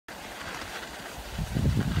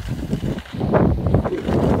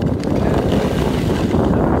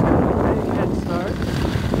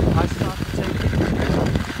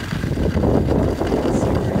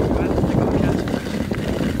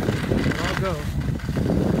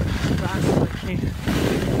as fast as I can.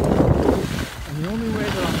 And the only way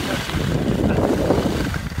that I'll catch him is if that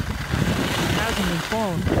he hasn't been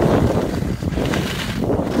falling.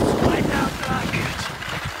 Slide down till I catch him.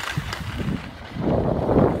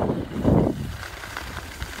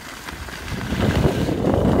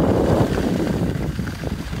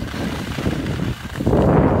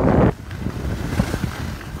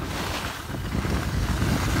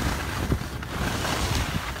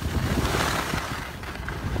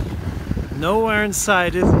 Nowhere in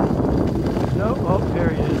sight, is he? No, oh, there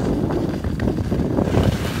he is.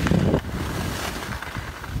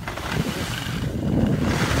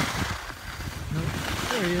 Nope,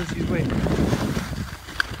 there he is, he's waiting.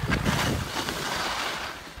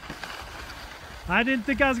 I didn't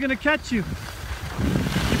think I was gonna catch you.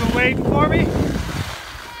 You been waiting for me?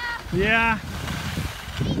 Yeah.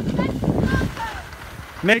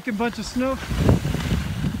 Making a bunch of snow.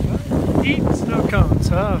 Eating snow cones,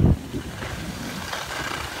 huh?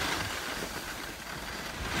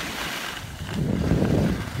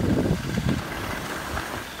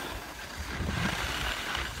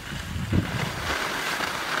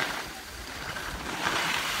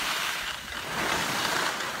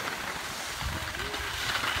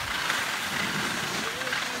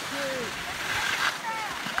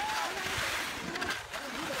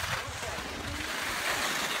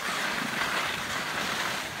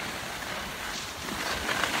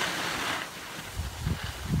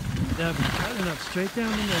 Devin, tight enough, straight down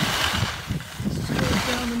the middle. Straight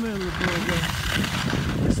down the middle of Borgo.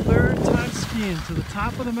 His third time skiing to the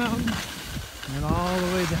top of the mountain and all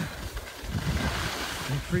the way down.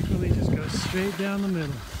 And frequently just goes straight down the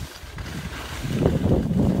middle.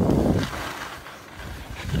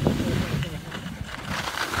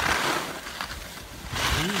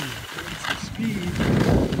 Ooh, getting some speed.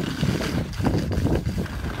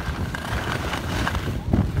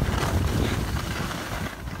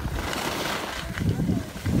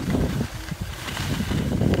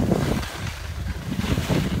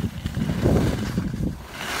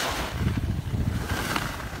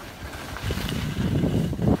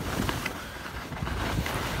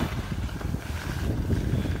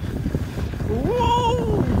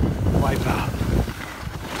 Whoa! Wipe out.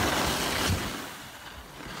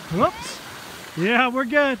 Whoops. Yeah, we're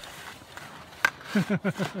good.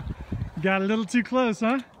 Got a little too close,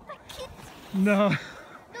 huh? That kid. No. No,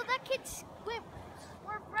 that kid swerved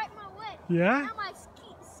right my way. Yeah? Now my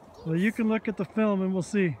ski. Well, you can look at the film and we'll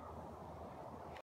see.